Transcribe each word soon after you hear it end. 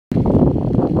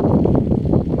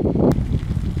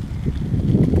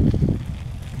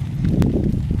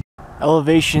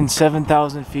elevation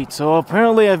 7,000 feet. So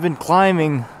apparently I've been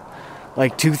climbing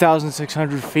like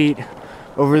 2,600 feet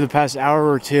over the past hour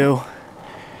or two,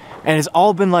 and it's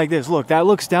all been like this. Look, that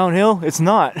looks downhill. It's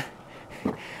not.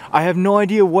 I have no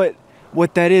idea what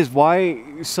that is. Why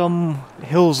some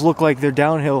hills look like they're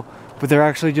downhill, but they're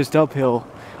actually just uphill.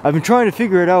 I've been trying to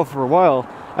figure it out for a while.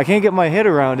 I can't get my head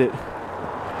around it.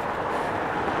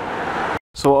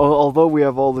 So although we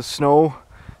have all the snow,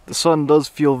 the sun does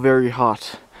feel very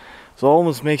hot. So it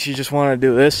almost makes you just want to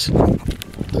do this.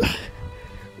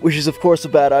 Which is of course a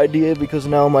bad idea because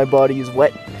now my body is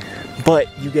wet. But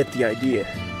you get the idea.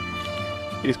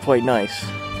 It is quite nice.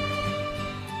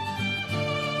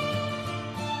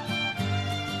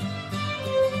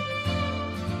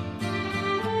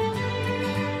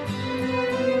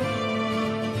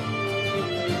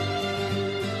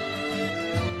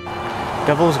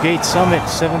 Devil's Gate Summit,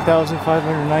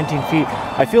 7,519 feet.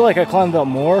 I feel like I climbed up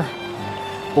more,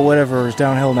 but whatever, it's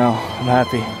downhill now. I'm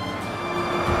happy.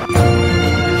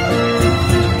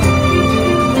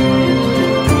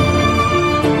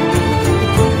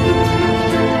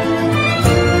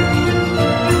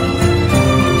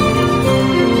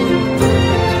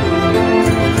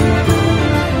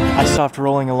 I stopped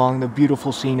rolling along the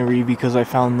beautiful scenery because I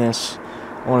found this.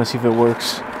 I want to see if it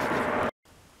works.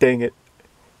 Dang it.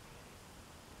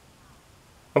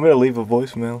 I'm gonna leave a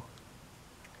voicemail.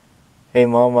 Hey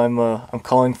Mom, I'm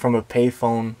calling from a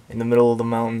payphone in the middle of the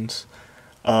mountains.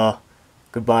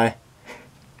 Goodbye.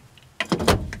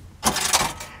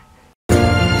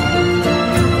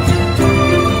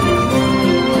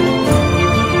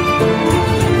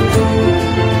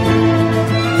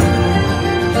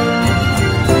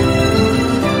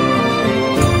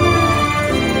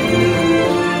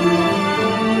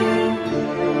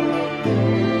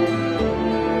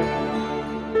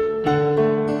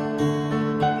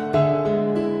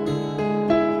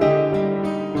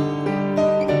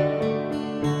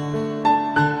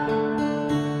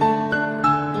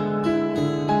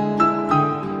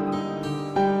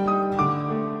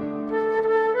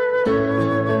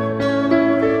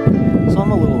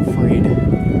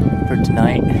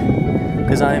 Tonight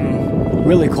because I'm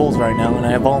really cold right now and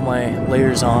I have all my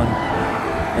layers on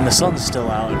and the sun's still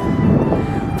out.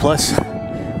 Plus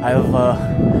I have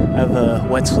a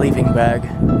wet sleeping bag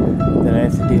that I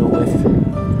have to deal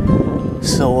with.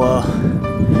 So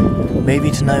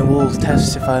maybe tonight we'll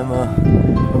test if I'm a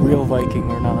real Viking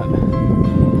or not.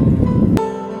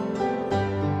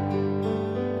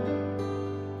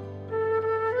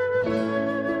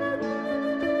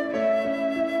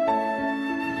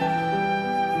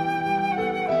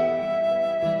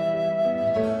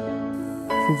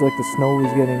 Seems like the snow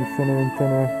is getting thinner and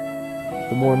thinner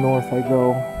the more north I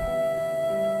go.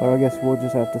 But I guess we'll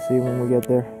just have to see when we get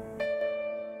there.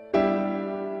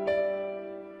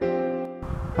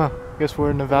 Huh, I guess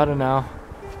we're in Nevada now.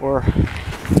 Or...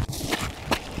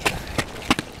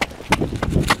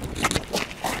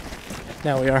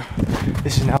 now we are.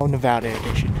 This is now Nevada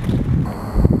edition.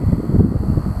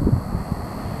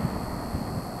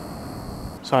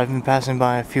 So I've been passing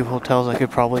by a few hotels I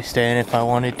could probably stay in if I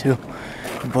wanted to.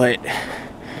 But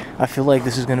I feel like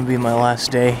this is going to be my last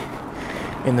day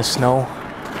in the snow.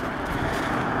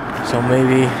 So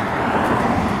maybe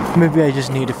I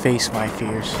just need to face my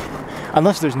fears.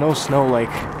 Unless there's no snow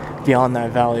like beyond that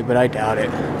valley, but I doubt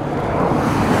it.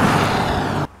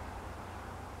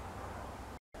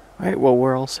 Alright, well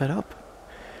we're all set up.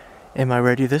 Am I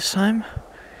ready this time?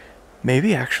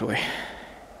 Maybe actually.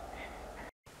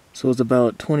 So it's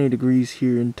about 20 degrees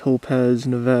here in Topaz,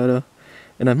 Nevada.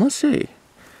 And I must say,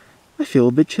 I feel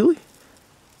a bit chilly.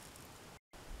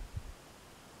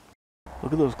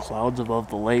 Look at those clouds above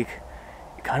the lake.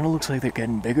 It kind of looks like they're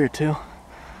getting bigger too.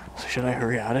 So should I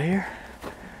hurry out of here?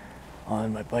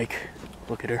 On my bike.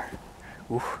 Look at her.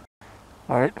 Oof.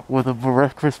 Alright, with a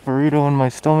breakfast burrito in my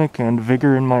stomach and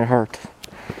vigor in my heart,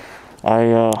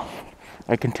 I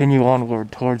continue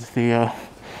onward towards the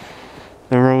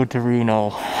road to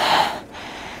Reno.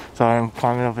 So I'm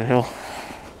climbing up a hill.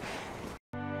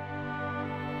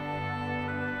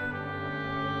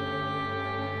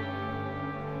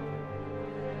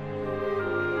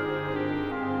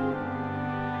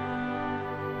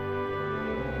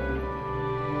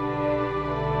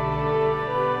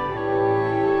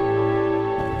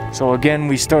 So again,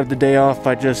 we start the day off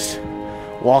by just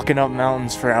walking up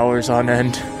mountains for hours on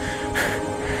end.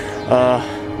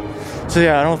 So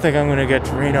yeah, I don't think I'm gonna get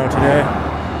to Reno today.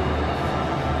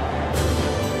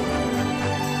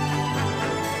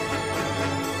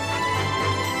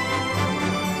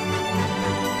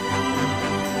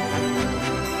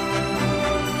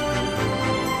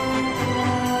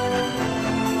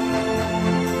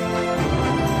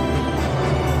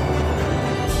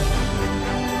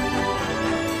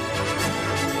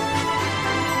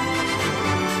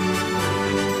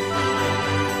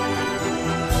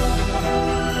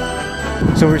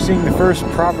 So we're seeing the first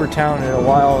proper town in a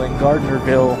while in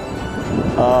Gardnerville.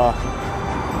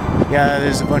 Yeah,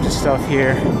 there's a bunch of stuff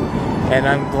here. And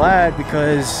I'm glad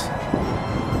because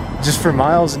just for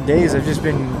miles and days I've just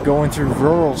been going through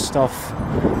rural stuff,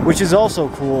 which is also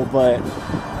cool, but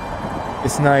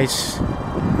it's nice.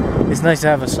 It's nice to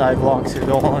have a sidewalk to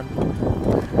go on.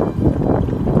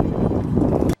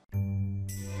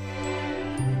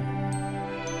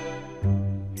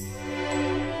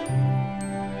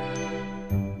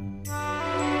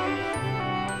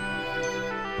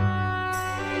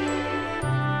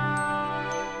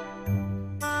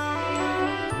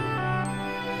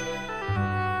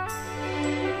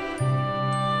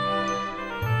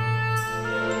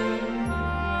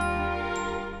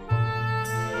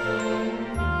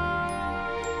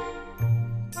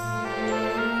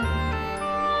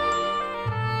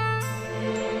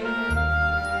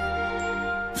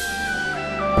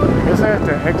 I guess I have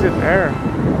to exit there.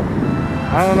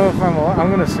 I don't know if I'm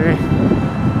gonna see.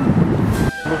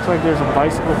 Looks like there's a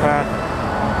bicycle path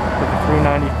with the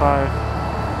 395.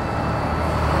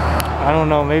 I don't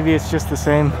know, maybe it's just the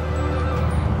same.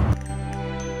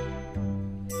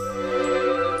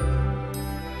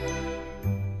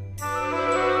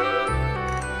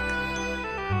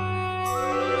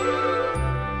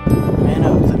 Man, I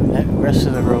hope the rest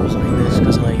of the road's like this,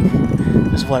 because like,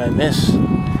 this is what I miss.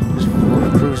 Just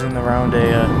cruising around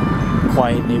a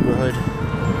quiet neighborhood.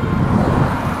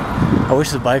 I wish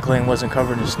the bike lane wasn't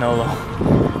covered in snow though.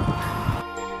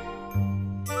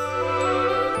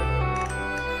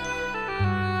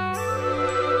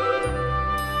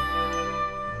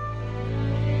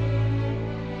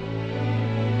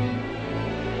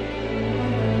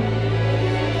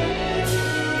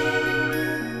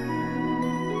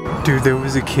 Dude, there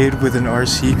was a kid with an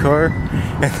RC car,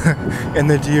 and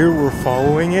the deer were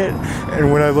following it.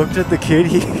 And when I looked at the kid,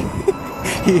 he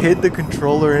hit the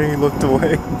controller and he looked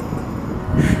away.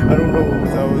 I don't know what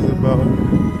that was about.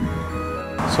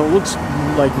 So it looks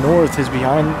like north is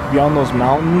beyond those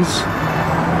mountains.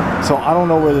 So I don't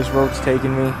know where this road's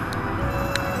taking me.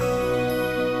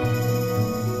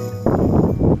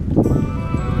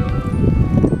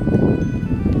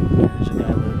 There's a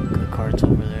guy with carts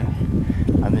over there.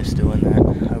 I miss doing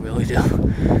that. I really do.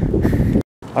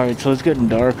 Alright, so it's getting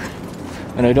dark.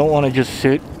 And I don't want to just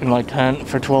sit in my tent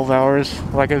for 12 hours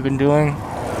like I've been doing.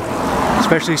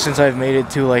 Especially since I've made it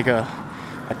to like a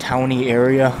towny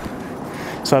area.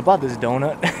 So I bought this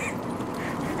donut.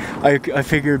 I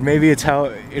figured maybe it's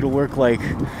how it'll work, like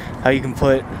how you can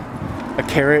put a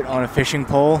carrot on a fishing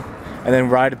pole and then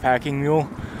ride a packing mule.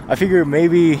 I figured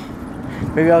maybe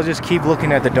I'll just keep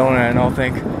looking at the donut and I'll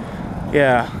think,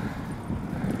 yeah,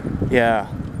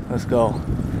 let's go.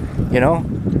 You know?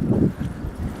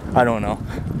 I don't know.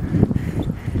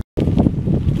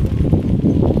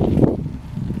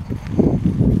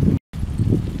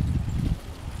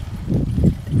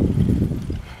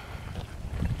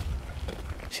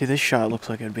 See, this shot looks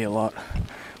like it'd be a lot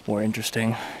more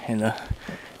interesting in the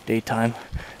daytime.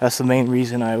 That's the main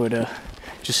reason I would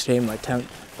just stay in my tent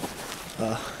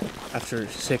after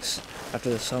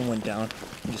the sun went down.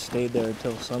 I just stayed there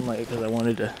until sunlight because I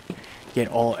wanted to get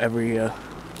every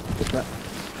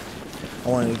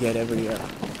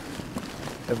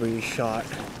shot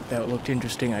that looked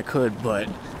interesting I could, but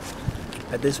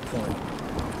at this point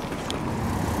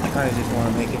I kind of just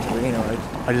want to make it to Reno.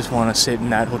 I just want to sit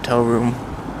in that hotel room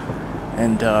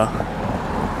and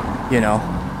you know,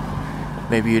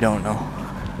 maybe you don't know.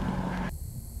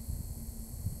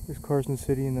 There's cars in the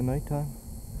city in the nighttime.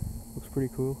 Looks pretty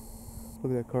cool.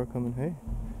 Look at that car coming. Hey,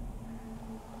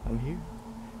 I'm here.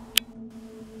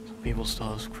 Some people still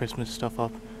have Christmas stuff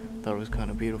up. Thought it was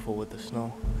kind of beautiful with the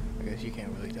snow. I guess you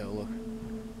can't really tell. Look.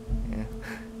 Yeah.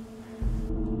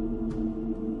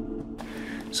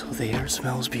 So the air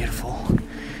smells beautiful,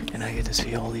 and I get to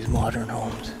see all these modern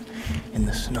homes in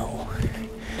the snow.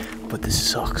 But this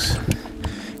sucks,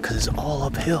 because it's all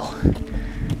uphill.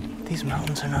 These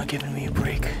mountains are not giving me a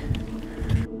break.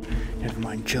 Never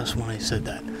mind, just when I said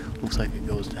that, looks like it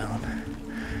goes down.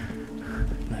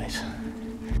 Nice.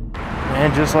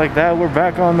 And just like that, we're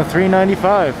back on the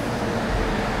 395.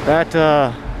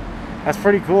 That's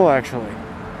pretty cool, actually.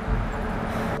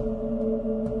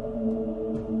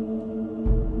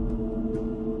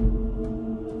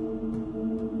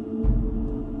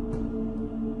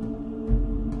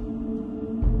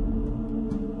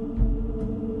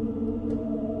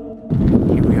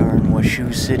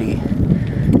 Shoe City.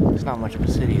 It's not much of a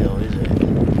city though, is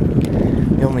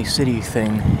it? The only city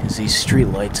thing is these street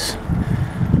lights.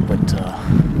 But